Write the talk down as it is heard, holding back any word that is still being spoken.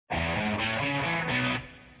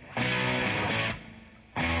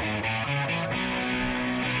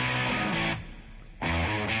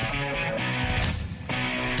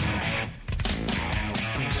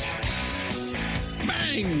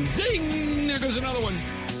another one.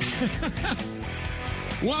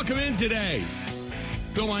 Welcome in today.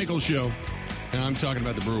 Bill Michaels Show. And I'm talking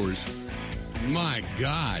about the Brewers. My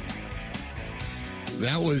God.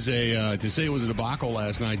 That was to say it was a debacle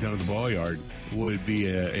last night down at the ball yard would be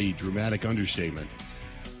a dramatic understatement.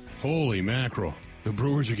 Holy mackerel. The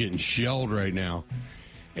Brewers are getting shelled right now.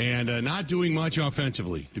 And not doing much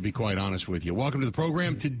offensively, to be quite honest with you. Welcome to the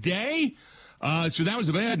program today. So that was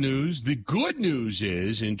the bad news. The good news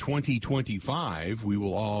is in 2025, we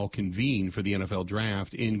will all convene for the NFL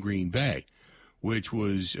draft in Green Bay, which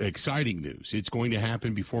was exciting news. It's going to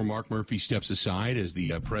happen before Mark Murphy steps aside as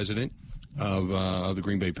the president of the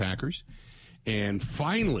Green Bay Packers. And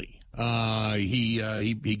finally,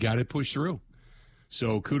 he got it pushed through.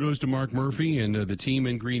 So kudos to Mark Murphy and the team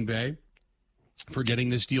in Green Bay for getting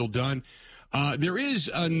this deal done. There is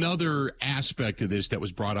another aspect of this that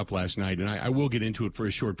was brought up last night, and I will get into it for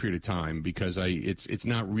a short period of time because it's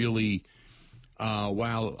not really,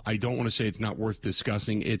 while I don't want to say it's not worth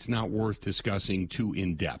discussing, it's not worth discussing too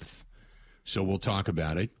in-depth. So we'll talk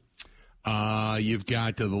about it. You've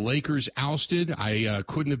got the Lakers ousted. I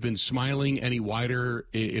couldn't have been smiling any wider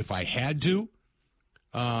if I had to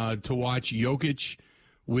watch Jokic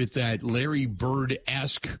with that Larry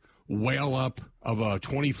Bird-esque whale up of a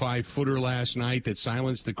 25-footer last night that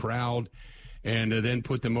silenced the crowd and then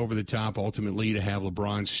put them over the top ultimately to have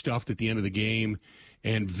LeBron stuffed at the end of the game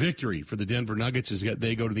and victory for the Denver Nuggets as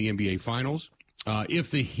they go to the NBA Finals.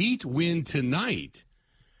 If the Heat win tonight,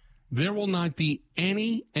 there will not be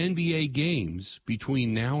any NBA games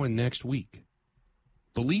between now and next week.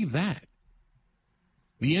 Believe that.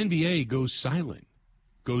 The NBA goes silent,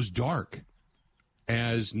 goes dark,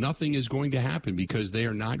 as nothing is going to happen because they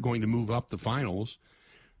are not going to move up the finals.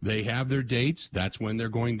 They have their dates. That's when they're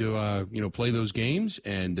going to, play those games,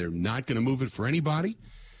 and they're not going to move it for anybody.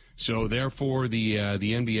 So, therefore, the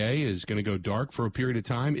NBA is going to go dark for a period of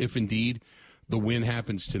time if, indeed, the win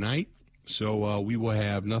happens tonight. So, we will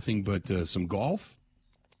have nothing but some golf,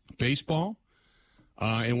 baseball,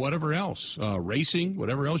 and whatever else, racing,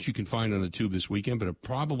 whatever else you can find on the tube this weekend, but it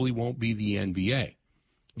probably won't be the NBA.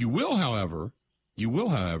 You will, however,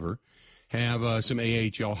 have some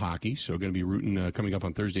AHL hockey. So going to be rooting coming up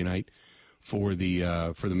on Thursday night for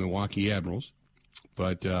the Milwaukee Admirals.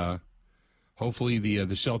 But hopefully the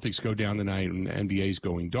Celtics go down tonight and the NBA's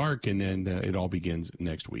going dark, and then it all begins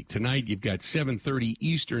next week. Tonight you've got 7:30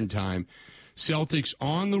 Eastern time. Celtics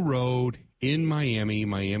on the road in Miami.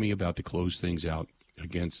 Miami about to close things out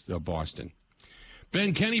against Boston.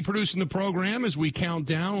 Ben Kenny producing the program as we count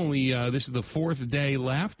down. Only this is the fourth day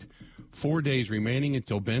left. 4 days remaining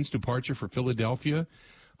until Ben's departure for Philadelphia.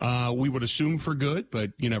 We would assume for good,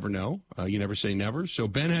 but you never know. You never say never. So,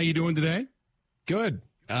 Ben, how you doing today? Good.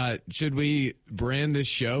 Should we brand this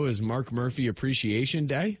show as Mark Murphy Appreciation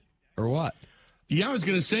Day or what? Yeah, I was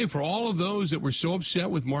going to say, for all of those that were so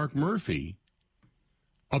upset with Mark Murphy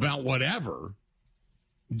about whatever,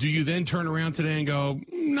 do you then turn around today and go,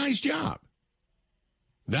 nice job?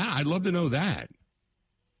 I'd love to know that.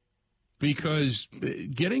 Because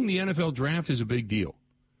getting the NFL draft is a big deal.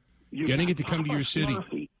 Getting it to come to your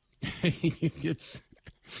city,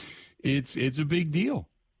 it's a big deal.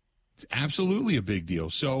 It's absolutely a big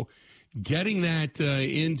deal. So getting that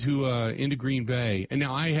into Green Bay, and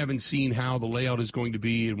now I haven't seen how the layout is going to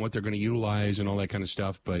be and what they're going to utilize and all that kind of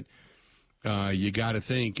stuff, but you got to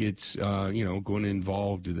think it's going to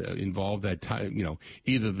involve that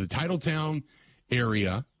either the Titletown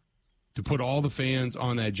area, to put all the fans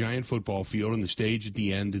on that giant football field and the stage at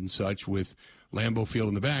the end and such with Lambeau Field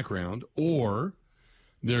in the background, or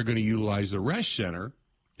they're going to utilize the Resch Center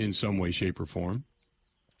in some way, shape, or form,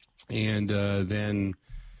 and then,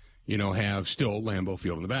 have still Lambeau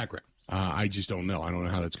Field in the background. I just don't know. I don't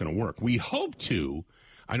know how that's going to work. We hope to.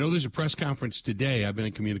 I know there's a press conference today. I've been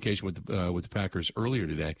in communication with the Packers earlier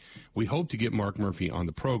today. We hope to get Mark Murphy on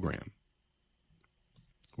the program.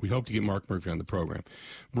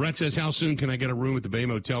 Brett says, how soon can I get a room at the Bay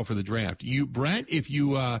Motel for the draft? Brett, if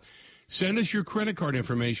you send us your credit card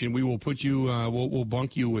information, we will put you, we'll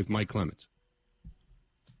bunk you with Mike Clemens.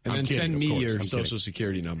 And then send me your social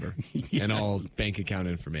security number and all bank account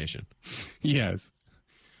information. Yes.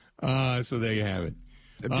 So there you have it.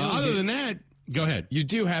 Other than that, go ahead. You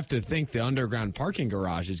do have to think the underground parking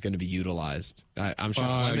garage is going to be utilized. I'm sure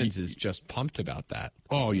Clemens is just pumped about that.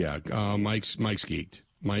 Oh, yeah. Mike's geeked.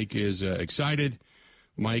 Mike is excited.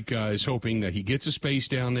 Mike is hoping that he gets a space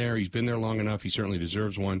down there. He's been there long enough. He certainly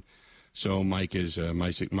deserves one. So Mike is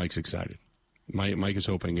Mike's excited. Mike is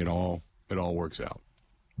hoping it all works out.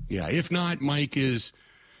 Yeah, if not, Mike is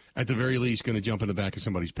at the very least going to jump in the back of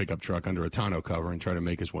somebody's pickup truck under a tonneau cover and try to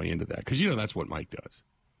make his way into that, because that's what Mike does.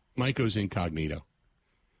 Mike goes incognito.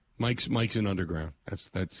 Mike's an underground.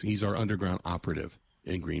 He's our underground operative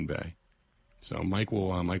in Green Bay. So Mike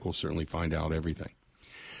will certainly find out everything.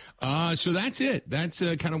 So that's it. That's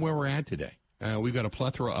kind of where we're at today. We've got a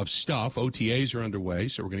plethora of stuff. OTAs are underway,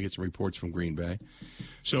 so we're going to get some reports from Green Bay.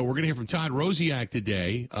 So we're going to hear from Todd Rosiak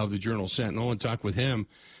today of the Journal-Sentinel and talk with him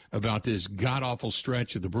about this god-awful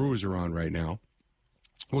stretch that the Brewers are on right now.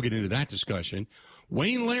 We'll get into that discussion.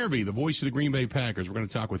 Wayne Larrivee, the voice of the Green Bay Packers, we're going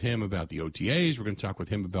to talk with him about the OTAs. We're going to talk with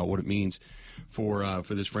him about what it means for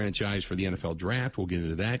this franchise for the NFL draft. We'll get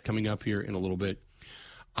into that coming up here in a little bit.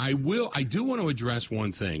 I do want to address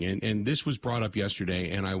one thing, and this was brought up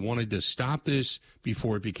yesterday, and I wanted to stop this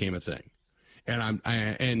before it became a thing.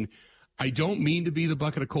 And I don't mean to be the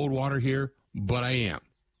bucket of cold water here, but I am.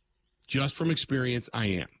 Just from experience, I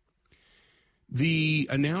am. The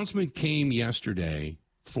announcement came yesterday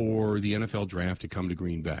for the NFL draft to come to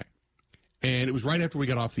Green Bay. And it was right after we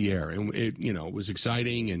got off the air, and it was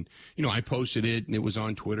exciting, and I posted it, and it was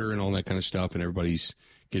on Twitter and all that kind of stuff, and everybody's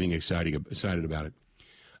getting excited about it.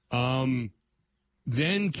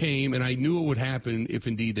 Then came, and I knew it would happen if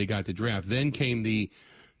indeed they got the draft. Then came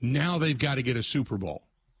now they've got to get a Super Bowl.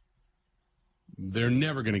 They're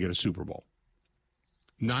never going to get a Super Bowl,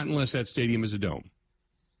 not unless that stadium is a dome.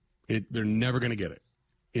 They're never going to get it.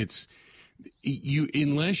 It's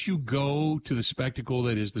unless you go to the spectacle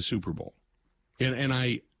that is the Super Bowl. And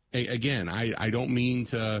I don't mean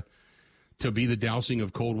to be the dousing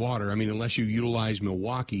of cold water. I mean, unless you utilize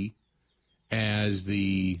Milwaukee as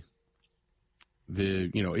if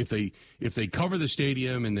they cover the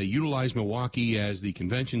stadium and they utilize Milwaukee as the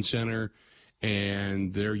convention center,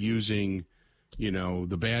 and they're using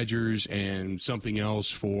the Badgers and something else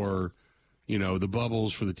for the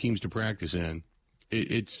bubbles for the teams to practice in,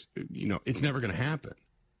 it's never going to happen.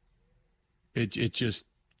 It just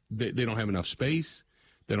they don't have enough space.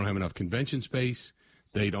 They don't have enough convention space.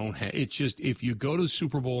 They don't have. It's just, if you go to the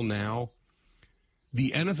Super Bowl now,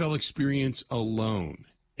 the NFL experience alone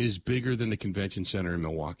is bigger than the convention center in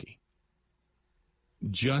Milwaukee.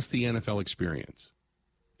 Just the NFL experience.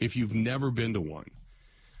 If you've never been to one.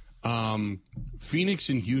 Phoenix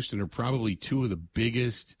and Houston are probably two of the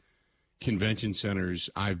biggest convention centers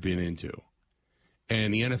I've been into.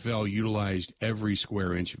 And the NFL utilized every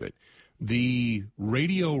square inch of it. The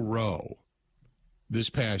Radio Row this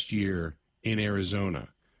past year in Arizona,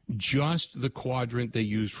 just the quadrant they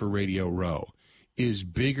used for Radio Row, is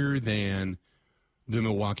bigger than the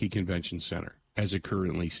Milwaukee Convention Center as it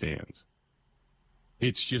currently stands.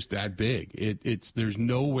 It's just that big. There's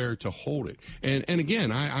nowhere to hold it. And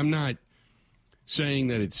again, I'm not saying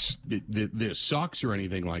that this sucks or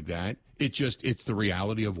anything like that. It's the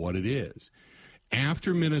reality of what it is.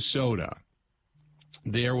 After Minnesota,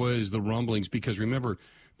 there was the rumblings, because remember,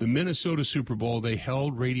 the Minnesota Super Bowl, they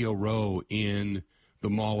held Radio Row in the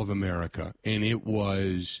Mall of America, and it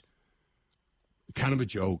was kind of a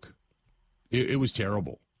joke. It was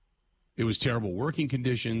terrible. It was terrible working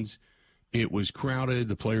conditions. It was crowded.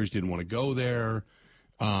 The players didn't want to go there.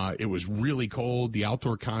 It was really cold. The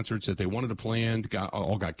outdoor concerts that they wanted to plan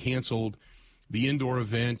all got canceled. The indoor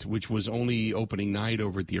event, which was only opening night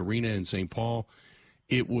over at the arena in St. Paul,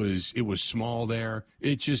 it was small there.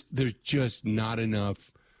 There's just not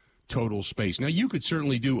enough total space. Now, you could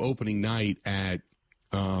certainly do opening night at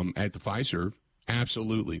the Fiserv.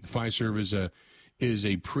 Absolutely, the Fiserv is a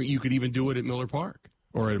you could even do it at Miller Park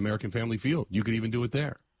or at American Family Field. You could even do it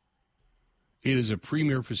there. It is a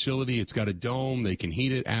premier facility. It's got a dome. They can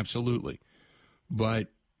heat it. Absolutely. But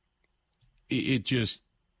it's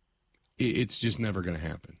just never going to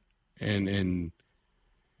happen. And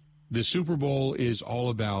the Super Bowl is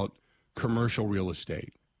all about commercial real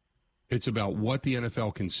estate. It's about what the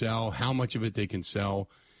NFL can sell, how much of it they can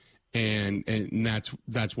sell, and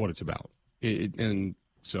that's what it's about. And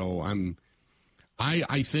so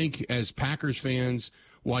I think as Packers fans,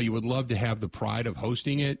 while you would love to have the pride of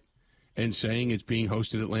hosting it and saying it's being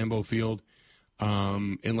hosted at Lambeau Field,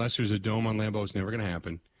 unless there's a dome on Lambeau, it's never going to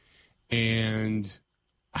happen. And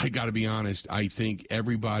I got to be honest, I think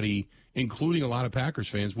everybody, including a lot of Packers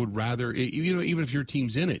fans, would rather, even if your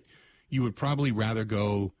team's in it, you would probably rather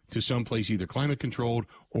go to someplace either climate-controlled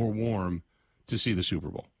or warm to see the Super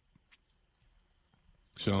Bowl.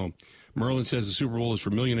 So Merlin says the Super Bowl is for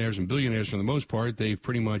millionaires and billionaires for the most part. They've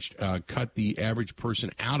pretty much cut the average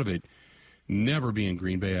person out of it. Never be in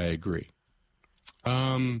Green Bay, I agree.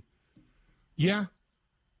 Yeah.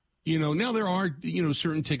 Now there are,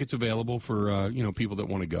 certain tickets available for, people that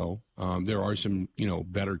want to go. There are some,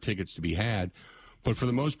 better tickets to be had. But for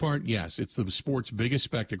the most part, yes, it's the sport's biggest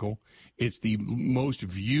spectacle. It's the most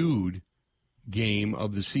viewed game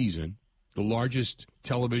of the season. the largest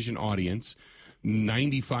television audience.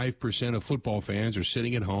 95% of football fans are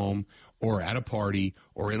sitting at home or at a party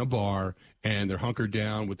or in a bar, and they're hunkered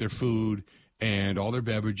down with their food and all their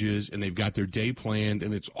beverages, and they've got their day planned,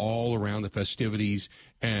 and it's all around the festivities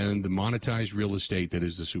and the monetized real estate that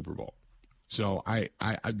is the Super Bowl. So I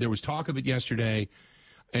there was talk of it yesterday,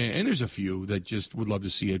 and there's a few that just would love to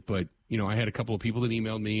see it, but I had a couple of people that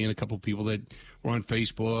emailed me and a couple of people that were on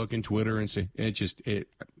Facebook and Twitter and say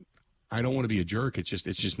I don't want to be a jerk. It's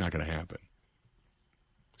just not going to happen.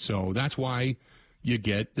 So that's why you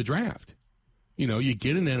get the draft. You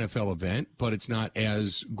get an NFL event, but it's not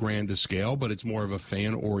as grand a scale, but it's more of a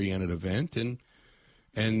fan-oriented event, and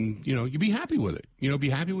you be happy with it. Be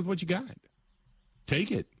happy with what you got.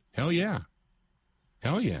 Take it. Hell yeah.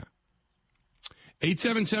 Hell yeah.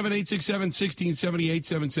 877-867-1670,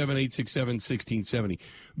 877-867-1670.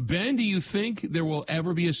 Ben, do you think there will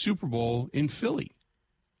ever be a Super Bowl in Philly?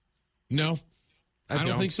 No, I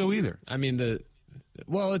don't think so either. I mean,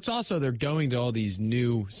 it's also they're going to all these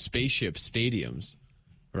new spaceship stadiums,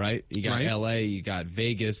 right? You got L.A., you got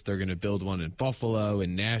Vegas. They're going to build one in Buffalo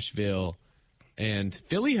and Nashville. And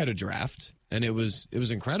Philly had a draft, and it was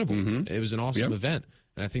incredible. Mm-hmm. It was an awesome event.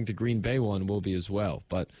 And I think the Green Bay one will be as well.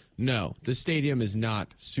 But no, the stadium is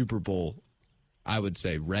not Super Bowl, I would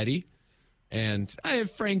say, ready. And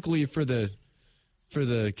frankly, for the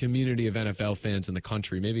community of NFL fans in the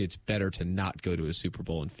country, maybe it's better to not go to a Super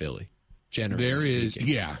Bowl in Philly. Generally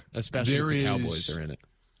speaking. Especially if the Cowboys are in it.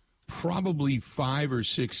 Probably 5 or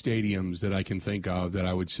 6 stadiums that I can think of that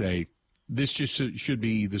I would say this just should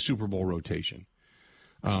be the Super Bowl rotation.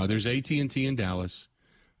 There's AT&T in Dallas.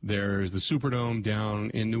 There's the Superdome down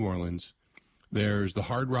in New Orleans. There's the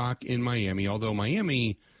Hard Rock in Miami, although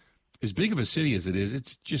Miami, as big of a city as it is,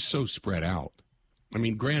 it's just so spread out. I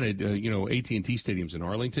mean, granted, AT&T Stadium's in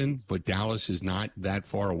Arlington, but Dallas is not that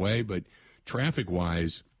far away. But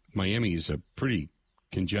traffic-wise, Miami is a pretty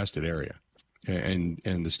congested area. And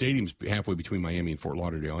the stadium's halfway between Miami and Fort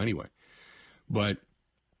Lauderdale anyway. But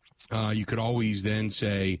you could always then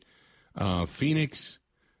say Phoenix,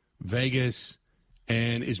 Vegas,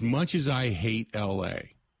 and as much as I hate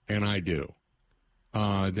L.A., and I do,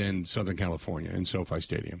 then Southern California and SoFi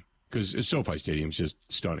Stadium. Because SoFi Stadium is just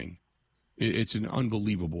stunning. It's an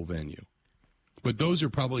unbelievable venue. But those are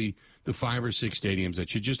probably the 5 or 6 stadiums that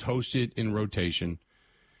should just host it in rotation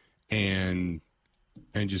and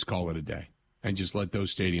just call it a day. And just let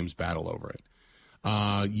those stadiums battle over it.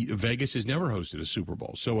 Vegas has never hosted a Super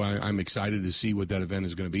Bowl, so I'm excited to see what that event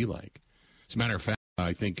is going to be like. As a matter of fact,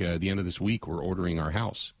 I think at the end of this week we're ordering our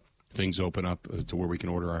house. Things open up to where we can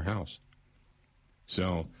order our house.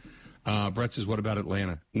 So Brett says, what about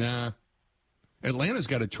Atlanta? Nah. Atlanta's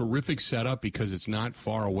got a terrific setup because it's not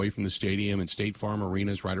far away from the stadium, and State Farm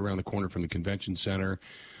Arena is right around the corner from the convention center.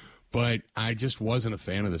 But I just wasn't a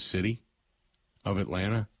fan of the city of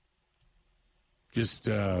Atlanta. Just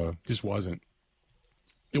wasn't.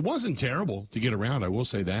 It wasn't terrible to get around, I will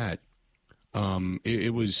say that.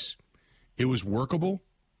 It was workable,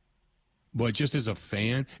 but just as a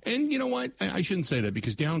fan, and you know what? I shouldn't say that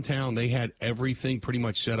because downtown they had everything pretty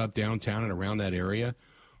much set up downtown and around that area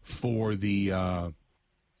for the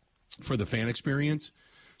fan experience.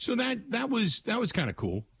 So that was kind of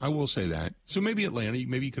cool. I will say that. So maybe Atlanta,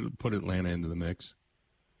 maybe you could put Atlanta into the mix.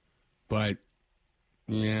 But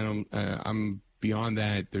yeah, I'm beyond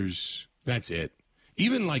that. That's it.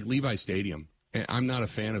 Even like Levi Stadium, I'm not a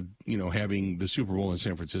fan of having the Super Bowl in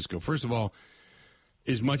San Francisco. First of all,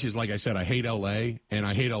 as much as, like I said, I hate L.A., and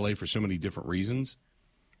I hate L.A. for so many different reasons,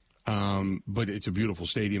 but it's a beautiful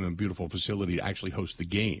stadium and beautiful facility to actually host the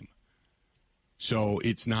game. So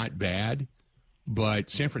it's not bad, but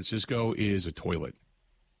San Francisco is a toilet.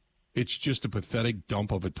 It's just a pathetic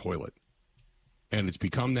dump of a toilet, and it's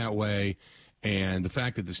become that way. And the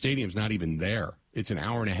fact that the stadium's not even there, it's an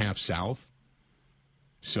hour and a half south.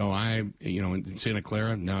 So in Santa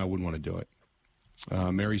Clara, no, I wouldn't want to do it.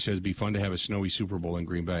 Mary says it'd be fun to have a snowy Super Bowl in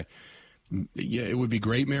Green Bay. Yeah, it would be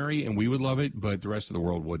great, Mary, and we would love it, but the rest of the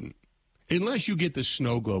world wouldn't. Unless you get the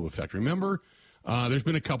snow globe effect. Remember, there's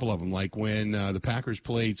been a couple of them, like when the Packers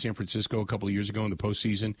played San Francisco a couple of years ago in the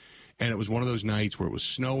postseason, and it was one of those nights where it was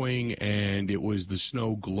snowing, and it was the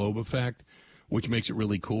snow globe effect, which makes it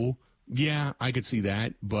really cool. Yeah, I could see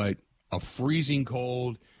that, but a freezing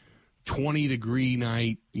cold, 20-degree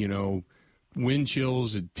night, wind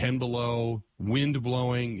chills at 10 below, wind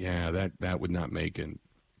blowing, yeah, that would not make it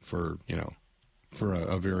for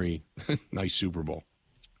a very nice Super Bowl.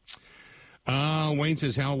 Wayne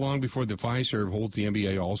says, how long before the Fiserv holds the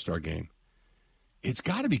NBA All-Star Game? It's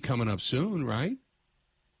got to be coming up soon, right?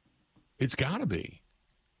 It's got to be.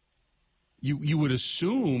 you would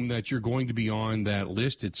assume that you're going to be on that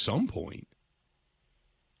list at some point.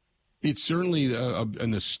 It's certainly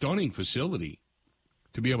a stunning facility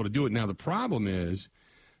to be able to do it. Now, the problem is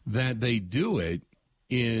that they do it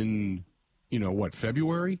in,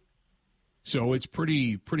 February? So it's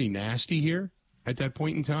pretty nasty here at that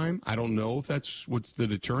point in time. I don't know if that's what's the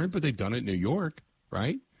deterrent, but they've done it in New York,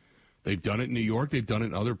 right? They've done it in New York. They've done it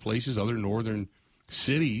in other places, other northern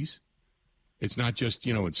cities. It's not just,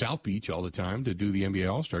 in South Beach all the time to do the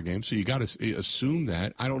NBA All-Star Game. So you got to assume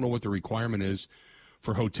that. I don't know what the requirement is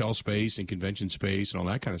for hotel space and convention space and all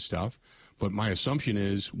that kind of stuff. But my assumption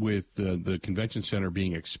is with the convention center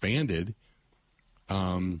being expanded,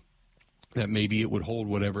 that maybe it would hold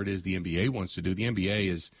whatever it is the NBA wants to do. The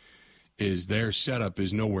NBA is their setup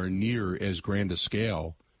is nowhere near as grand a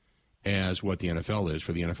scale as what the NFL is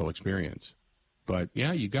for the NFL experience. But,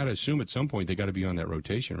 yeah, you got to assume at some point they got to be on that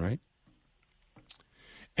rotation, right?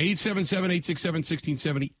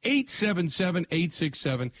 877-867-1670,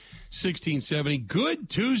 877-867-1670. Good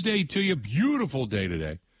Tuesday to you. Beautiful day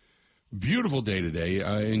today. Beautiful day today.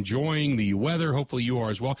 Enjoying the weather. Hopefully you are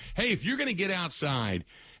as well. Hey, if you're going to get outside,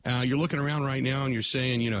 you're looking around right now and you're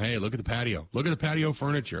saying, hey, look at the patio. Look at the patio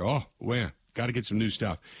furniture. Oh, man, got to get some new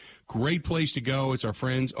stuff. Great place to go. It's our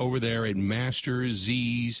friends over there at Master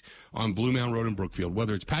Z's on Blue Mountain Road in Brookfield.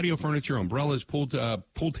 Whether it's patio furniture, umbrellas, pool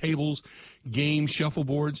tables, games,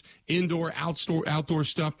 shuffleboards, indoor, outdoor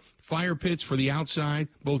stuff, fire pits for the outside,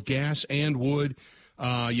 both gas and wood.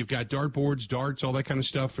 You've got dartboards, darts, all that kind of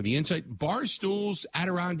stuff for the inside. Bar stools,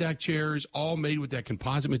 Adirondack chairs, all made with that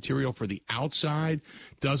composite material for the outside.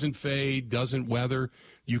 Doesn't fade, doesn't weather.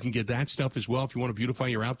 You can get that stuff as well if you want to beautify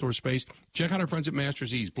your outdoor space. Check out our friends at Master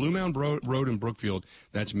Z's, Blue Mountain Road in Brookfield.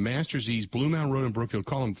 That's Master Z's, Blue Mountain Road in Brookfield.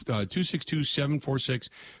 Call them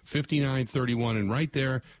 262-746-5931. And right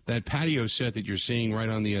there, that patio set that you're seeing right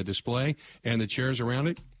on the display and the chairs around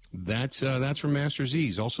it, that's from Master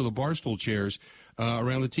Z's. Also the bar stool chairs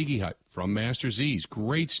around the Tiki Hut from Master Z's.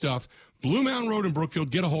 Great stuff. Blue Mountain Road in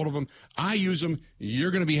Brookfield. Get a hold of them. I use them.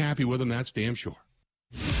 You're going to be happy with them. That's damn sure.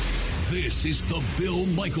 This is the Bill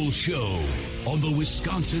Michaels Show on the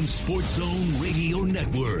Wisconsin Sports Zone Radio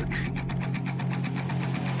Network.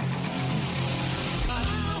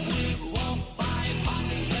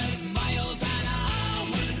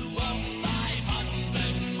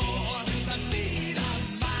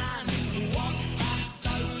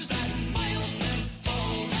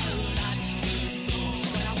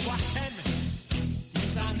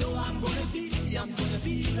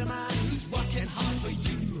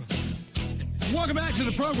 Welcome back to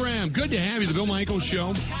the program. Good to have you, the Bill Michaels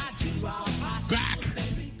Show.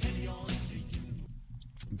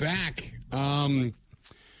 Back.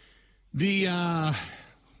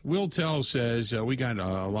 Will Tell says we got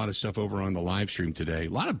a lot of stuff over on the live stream today. A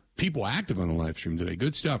lot of people active on the live stream today.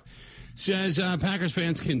 Good stuff. Says Packers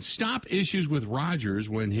fans can stop issues with Rodgers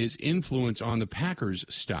when his influence on the Packers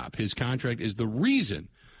stop. His contract is the reason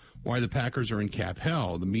why the Packers are in cap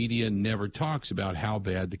hell. The media never talks about how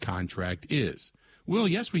bad the contract is. Well,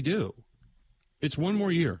 yes, we do. It's one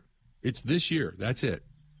more year. It's this year. That's it.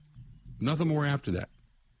 Nothing more after that.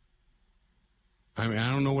 I mean,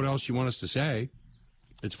 I don't know what else you want us to say.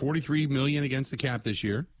 It's $43 million against the cap this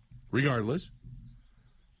year, regardless.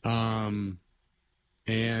 And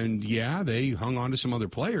yeah, they hung on to some other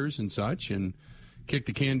players and such, and kick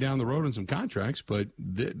the can down the road on some contracts, but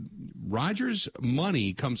Rodgers'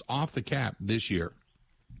 money comes off the cap this year.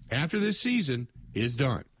 After this season is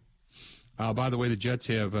done. By the way, the Jets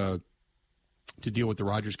have to deal with the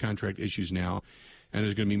Rodgers contract issues now, and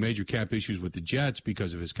there's going to be major cap issues with the Jets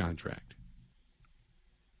because of his contract.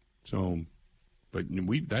 So, but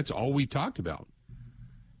that's all we talked about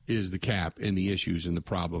is the cap and the issues and the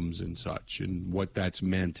problems and such and what that's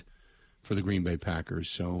meant for the Green Bay Packers.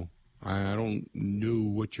 So, I don't know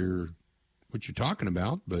what you're talking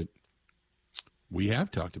about, but we have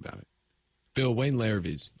talked about it. Bill, Wayne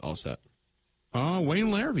Larravee's all set. Oh, Wayne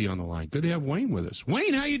Larravee on the line. Good to have Wayne with us.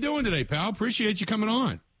 Wayne, how you doing today, pal? Appreciate you coming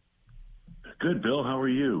on. Good, Bill. How are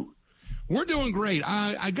you? We're doing great.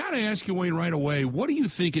 I got to ask you, Wayne, right away, what do you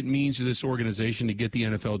think it means to this organization to get the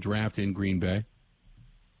NFL draft in Green Bay?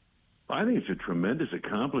 I think it's a tremendous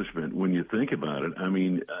accomplishment when you think about it. I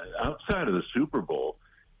mean, outside of the Super Bowl,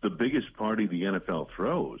 the biggest party the NFL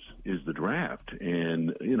throws is the draft.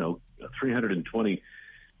 And,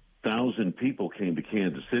 320,000 people came to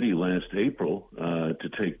Kansas City last April to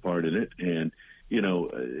take part in it. And,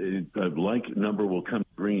 a like number will come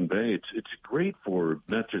to Green Bay. It's great for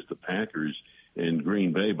not just the Packers and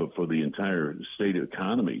Green Bay, but for the entire state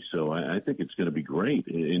economy. So I think it's going to be great.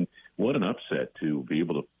 And what an upset to be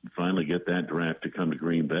able to finally get that draft to come to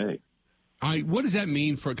Green Bay. What does that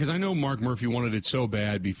mean for? Because I know Mark Murphy wanted it so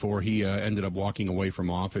bad before he ended up walking away from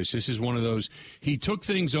office. This is one of those. He took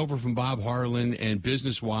things over from Bob Harlan and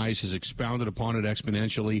business-wise has expounded upon it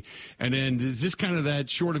exponentially. And then is this kind of that,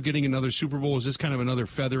 short of getting another Super Bowl, is this kind of another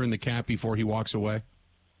feather in the cap before he walks away?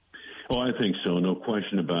 Oh, I think so. No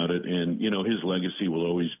question about it. And, his legacy will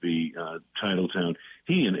always be Titletown.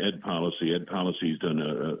 He and Ed Policy has done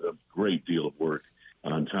a great deal of work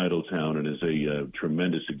on Titletown and is a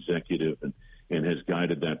tremendous executive and has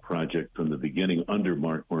guided that project from the beginning under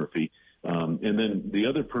Mark Murphy. And then the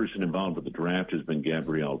other person involved with the draft has been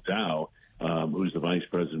Gabrielle Dow, who's the vice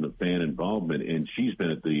president of fan involvement, and she's been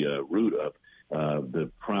at the root of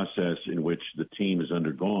the process in which the team has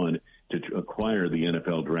undergone to acquire the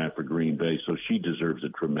NFL draft for Green Bay. So she deserves a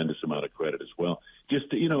tremendous amount of credit as well. Just,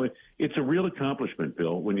 it's a real accomplishment,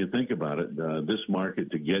 Bill, when you think about it, this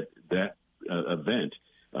market to get that event.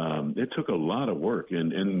 It took a lot of work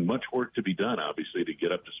and much work to be done, obviously, to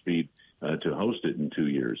get up to speed to host it in 2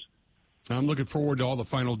 years. I'm looking forward to all the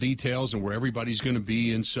final details and where everybody's going to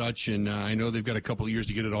be and such. And I know they've got a couple of years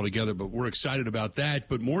to get it all together, but we're excited about that.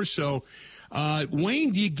 But more so,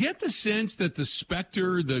 Wayne, do you get the sense that the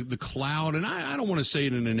specter, the cloud, and I don't want to say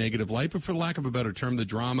it in a negative light, but for lack of a better term, the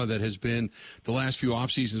drama that has been the last few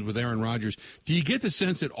off seasons with Aaron Rodgers, do you get the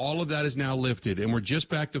sense that all of that is now lifted and we're just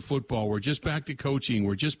back to football, we're just back to coaching,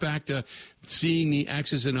 we're just back to seeing the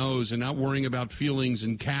X's and O's and not worrying about feelings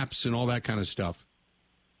and caps and all that kind of stuff?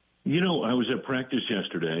 I was at practice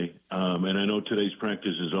yesterday, and I know today's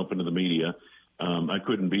practice is open to the media. I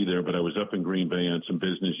couldn't be there, but I was up in Green Bay on some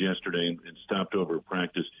business yesterday and stopped over at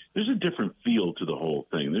practice. There's a different feel to the whole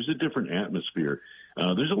thing. There's a different atmosphere.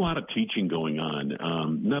 There's a lot of teaching going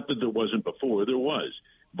on. Not that there wasn't before. There was.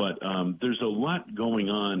 But there's a lot going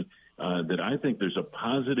on that I think there's a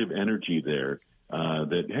positive energy there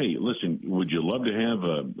that, hey, listen, would you love to have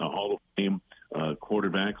a Hall of Fame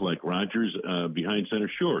quarterback like Rodgers behind center?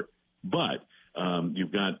 Sure. But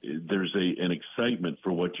there's an excitement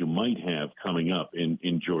for what you might have coming up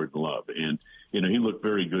in Jordan Love. And, he looked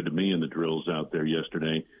very good to me in the drills out there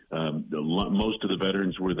yesterday. Most of the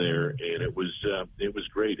veterans were there, and it was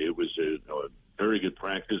great. It was a very good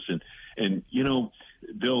practice. And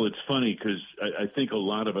Bill, it's funny because I think a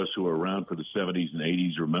lot of us who were around for the 70s and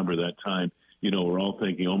 80s remember that time. We're all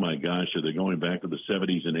thinking, oh, my gosh, are they going back to the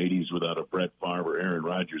 70s and 80s without a Brett Favre or Aaron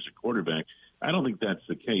Rodgers at quarterback? I don't think that's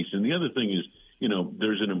the case. And the other thing is,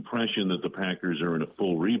 there's an impression that the Packers are in a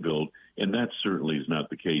full rebuild, and that certainly is not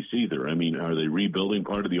the case either. I mean, are they rebuilding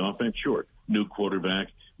part of the offense? Sure. New quarterback,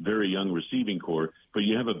 very young receiving core, but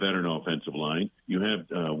you have a veteran offensive line. You have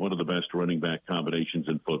one of the best running back combinations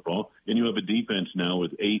in football, and you have a defense now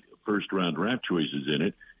with 8 first-round draft choices in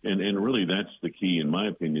it. And really, that's the key, in my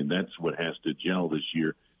opinion. That's what has to gel this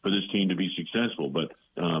year for this team to be successful. But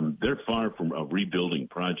they're far from a rebuilding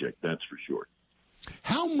project, that's for sure.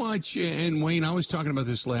 How much, and Wayne, I was talking about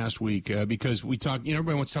this last week because we talk,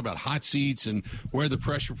 everybody wants to talk about hot seats and where the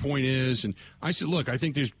pressure point is. And I said, look, I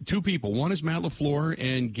think there's two people. One is Matt LaFleur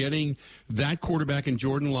and getting that quarterback in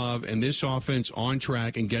Jordan Love and this offense on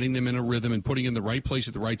track and getting them in a rhythm and putting in the right place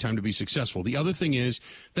at the right time to be successful. The other thing is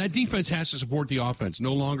that defense has to support the offense.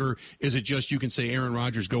 No longer is it just you can say Aaron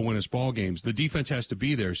Rodgers, go win us ball games. The defense has to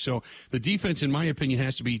be there. So the defense, in my opinion,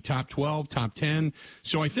 has to be top 12, top 10.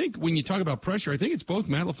 So I think when you talk about pressure, I think it's both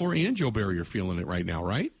Matt LaFleur and Joe Barry are feeling it right now,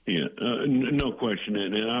 right? Yeah, no question.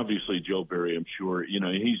 And obviously Joe Barry, I'm sure,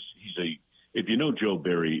 he's if you know Joe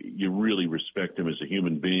Barry, you really respect him as a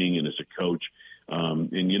human being and as a coach.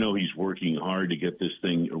 And he's working hard to get this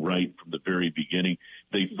thing right from the very beginning.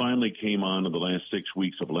 They finally came on in the last 6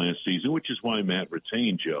 weeks of last season, which is why Matt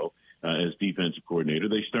retained Joe as defensive coordinator.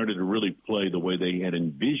 They started to really play the way they had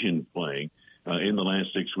envisioned playing in the last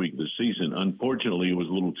 6 weeks of the season. Unfortunately, it was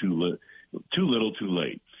a little too little, too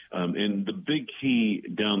late. And the big key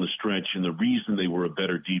down the stretch, and the reason they were a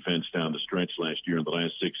better defense down the stretch last year in the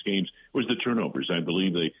last 6 games, was the turnovers. I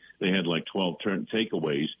believe they had like 12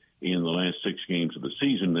 takeaways in the last 6 games of the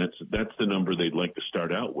season. That's the number they'd like to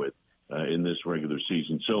start out with in this regular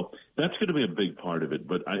season. So that's going to be a big part of it.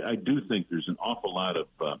 But I do think there's an awful lot of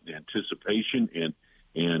anticipation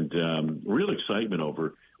and real excitement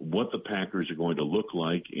over what the Packers are going to look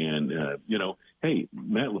like. And, hey,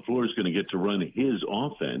 Matt LaFleur is going to get to run his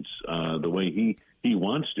offense the way he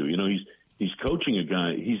wants to. He's coaching a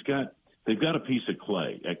guy. They've got a piece of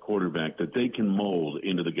clay at quarterback that they can mold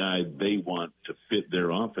into the guy they want to fit their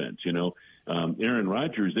offense. Aaron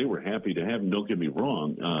Rodgers, they were happy to have him. Don't get me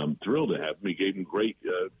wrong. Thrilled to have him. He gave him great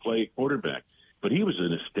play at quarterback. But he was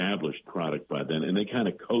an established product by then, and they kind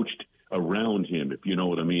of coached around him, if you know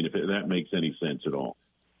what I mean, if that makes any sense at all.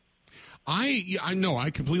 I know, I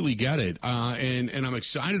completely get it, and I'm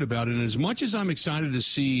excited about it. And as much as I'm excited to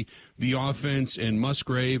see the offense and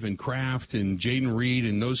Musgrave and Kraft and Jaden Reed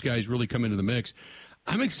and those guys really come into the mix,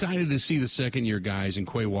 I'm excited to see the second-year guys in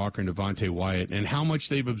Quay Walker and Devontae Wyatt and how much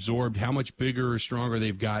they've absorbed, how much bigger or stronger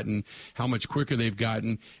they've gotten, how much quicker they've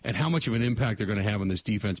gotten, and how much of an impact they're going to have on this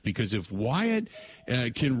defense. Because if Wyatt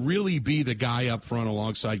can really be the guy up front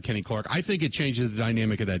alongside Kenny Clark, I think it changes the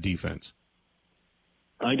dynamic of that defense.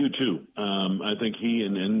 I do, too. I think he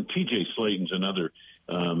and T.J. Slaton's another.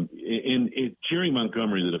 Jerry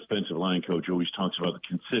Montgomery, the defensive line coach, always talks about the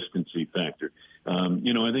consistency factor.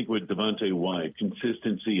 I think with Devontae Wyatt,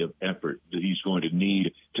 consistency of effort that he's going to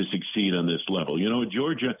need to succeed on this level.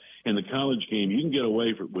 Georgia in the college game, you can get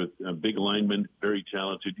away with a big lineman, very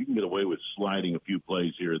talented. You can get away with sliding a few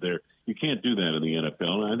plays here or there. You can't do that in the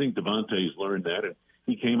NFL. And I think Devontae's learned that. And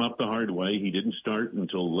he came up the hard way. He didn't start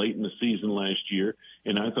until late in the season last year,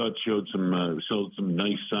 and I thought showed some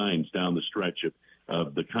nice signs down the stretch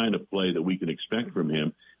of the kind of play that we can expect from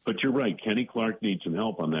him. But you're right, Kenny Clark needs some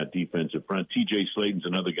help on that defensive front. T.J. Slaton's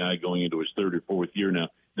another guy going into his third or fourth year now.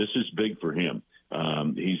 This is big for him.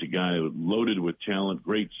 He's a guy loaded with talent,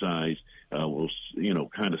 great size, will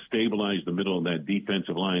kind of stabilize the middle of that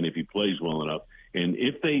defensive line if he plays well enough. And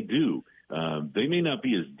if they do, they may not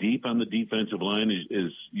be as deep on the defensive line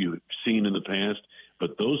as you've seen in the past,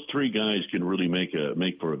 but those three guys can really make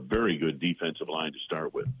for a very good defensive line to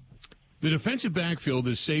start with. The defensive backfield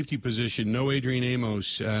is safety position. No Adrian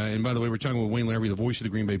Amos. And by the way, we're talking with Wayne Larrivee, the voice of the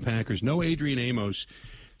Green Bay Packers. No Adrian Amos.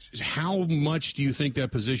 How much do you think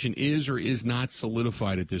that position is or is not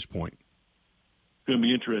solidified at this point? It's going to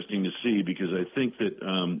be interesting to see because I think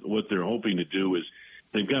that what they're hoping to do is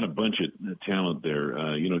they've got a bunch of talent there.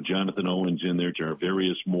 Jonathan Owens in there,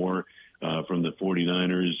 Jarvarius Moore from the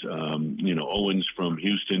 49ers, Owens from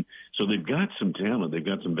Houston. So they've got some talent. They've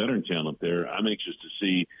got some veteran talent there. I'm anxious to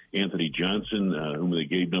see Anthony Johnson, whom they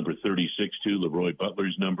gave number 36 to, Leroy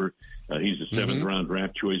Butler's number. He's a seventh-round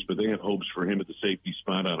draft choice, but they have hopes for him at the safety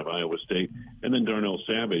spot out of Iowa State. And then Darnell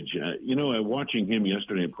Savage. Watching him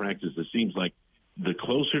yesterday in practice, it seems like the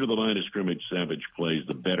closer to the line of scrimmage Savage plays,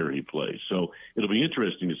 the better he plays. So it'll be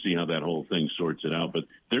interesting to see how that whole thing sorts it out. But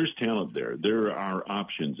there's talent there. There are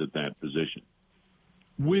options at that position.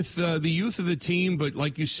 With the youth of the team, but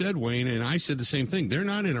like you said, Wayne, and I said the same thing, they're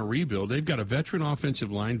not in a rebuild. They've got a veteran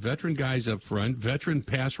offensive line, veteran guys up front, veteran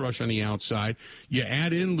pass rush on the outside. You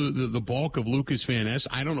add in the bulk of Lucas Van Ness.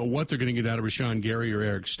 I don't know what they're going to get out of Rashawn Gary or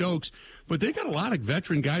Eric Stokes, but they got a lot of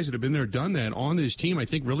veteran guys that have been there, done that on this team. I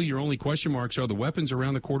think really your only question marks are the weapons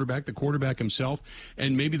around the quarterback himself,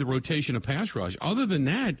 and maybe the rotation of pass rush. Other than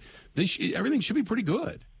that, everything should be pretty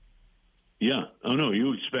good. Yeah. Oh, no, you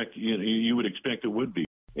would expect it would be.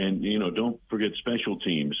 And, don't forget special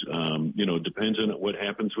teams. It depends on what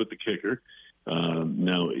happens with the kicker.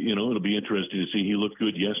 Now, it'll be interesting to see. He looked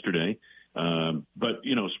good yesterday. But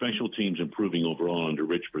special teams improving overall under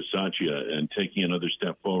Rich Bisaccia and taking another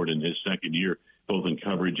step forward in his second year, both in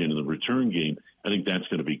coverage and in the return game. I think that's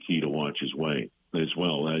going to be key to watch as well.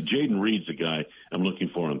 Jaden Reed's the guy I'm looking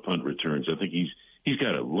for on punt returns. I think he's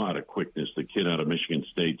got a lot of quickness. The kid out of Michigan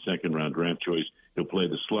State, second-round draft choice. He'll play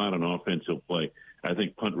the slot on offense. He'll play, I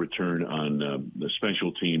think, punt return on the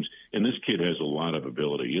special teams. And this kid has a lot of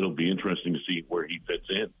ability. It'll be interesting to see where he fits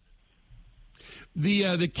in.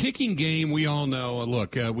 The kicking game, we all know,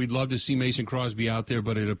 look, we'd love to see Mason Crosby out there,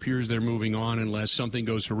 but it appears they're moving on unless something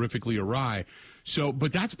goes horrifically awry. So,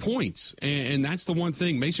 but that's points, and that's the one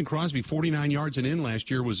thing. Mason Crosby, 49 yards and in last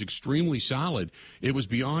year, was extremely solid. It was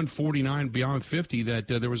beyond 49, beyond 50 that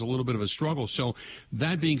there was a little bit of a struggle. So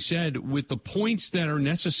that being said, with the points that are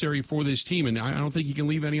necessary for this team, and I don't think you can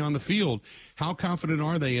leave any on the field, how confident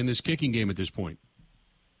are they in this kicking game at this point?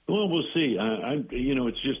 Well, we'll see.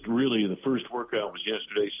 It's just really the first workout was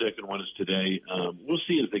yesterday, second one is today. We'll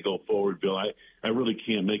see as they go forward, Bill. I really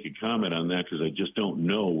can't make a comment on that because I just don't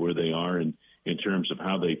know where they are in terms of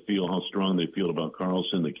how they feel, how strong they feel about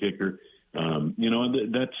Carlson, the kicker.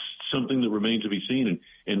 That's something that remains to be seen.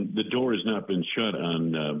 And the door has not been shut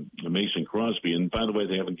on Mason Crosby. And by the way,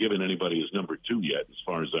 they haven't given anybody his number 2 yet, as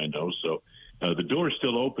far as I know. So the door is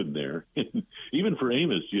still open there. Even for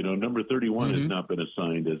Amos, number 31 has not been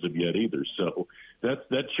assigned as of yet either. So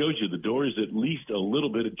that shows you the door is at least a little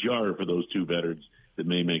bit ajar for those two veterans that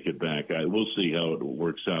may make it back. We'll see how it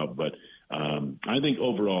works out. But I think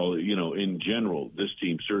overall, in general, this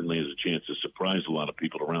team certainly has a chance to surprise a lot of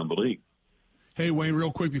people around the league. Hey, Wayne,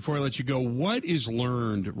 real quick before I let you go, what is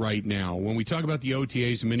learned right now when we talk about the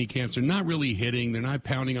OTAs and mini camps? They're not really hitting. They're not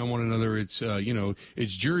pounding on one another. It's,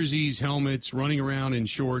 it's jerseys, helmets, running around in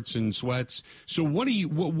shorts and sweats. So what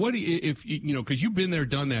if, because you've been there,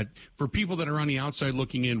 done that, for people that are on the outside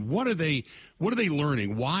looking in, what are they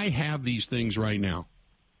learning? Why have these things right now?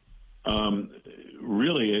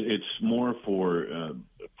 Really, it's more for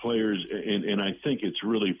players, and I think it's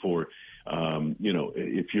really for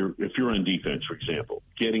if you're on defense, for example,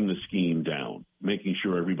 getting the scheme down, making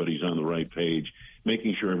sure everybody's on the right page,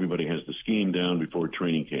 making sure everybody has the scheme down before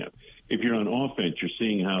training camp. If you're on offense, you're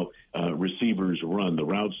seeing how receivers run, the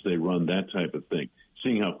routes they run, that type of thing,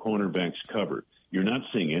 seeing how cornerbacks cover. You're not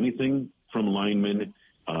seeing anything from linemen,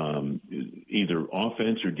 either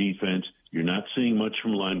offense or defense. You're not seeing much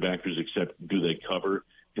from linebackers except do they cover?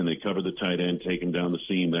 Can they cover the tight end, take him down the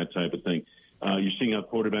seam, that type of thing. You're seeing how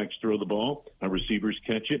quarterbacks throw the ball, how receivers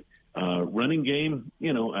catch it. Running game,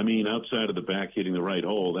 outside of the back hitting the right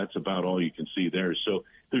hole, that's about all you can see there. So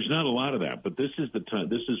there's not a lot of that. But this is the time.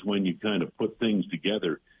 This is when you kind of put things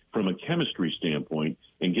together from a chemistry standpoint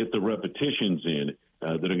and get the repetitions in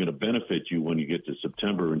that are going to benefit you when you get to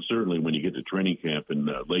September and certainly when you get to training camp in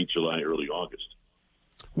late July, early August.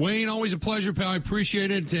 Wayne, always a pleasure, pal. I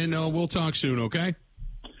appreciate it, and we'll talk soon, okay?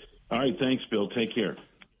 All right. Thanks, Bill. Take care.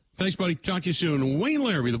 Thanks, buddy. Talk to you soon. Wayne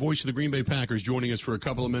Larrivee, the voice of the Green Bay Packers, joining us for a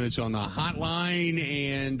couple of minutes on the hotline,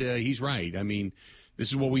 and he's right. I mean, this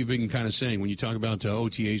is what we've been kind of saying. When you talk about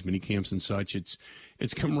OTAs, mini camps and such, it's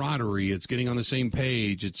camaraderie. It's getting on the same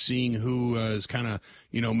page. It's seeing who is kind of,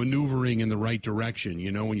 maneuvering in the right direction.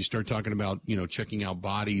 When you start talking about, checking out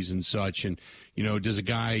bodies and such, and, does a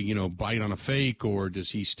guy, bite on a fake, or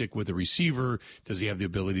does he stick with a receiver? Does he have the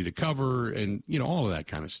ability to cover? And, all of that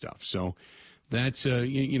kind of stuff. So that's,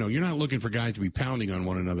 you're not looking for guys to be pounding on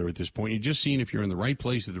one another at this point. You're just seeing if you're in the right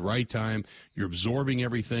place at the right time. You're absorbing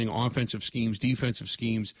everything, offensive schemes, defensive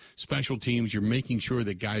schemes, special teams. You're making sure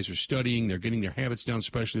that guys are studying. They're getting their habits down,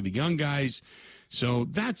 especially the young guys. So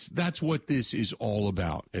that's what this is all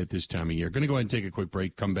about at this time of year. Going to go ahead and take a quick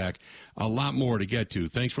break, come back. A lot more to get to.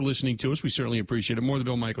 Thanks for listening to us. We certainly appreciate it. More of the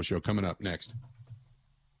Bill Michaels Show coming up next.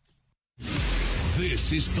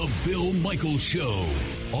 This is the Bill Michaels Show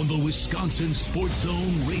on the Wisconsin Sports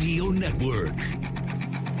Zone Radio Network.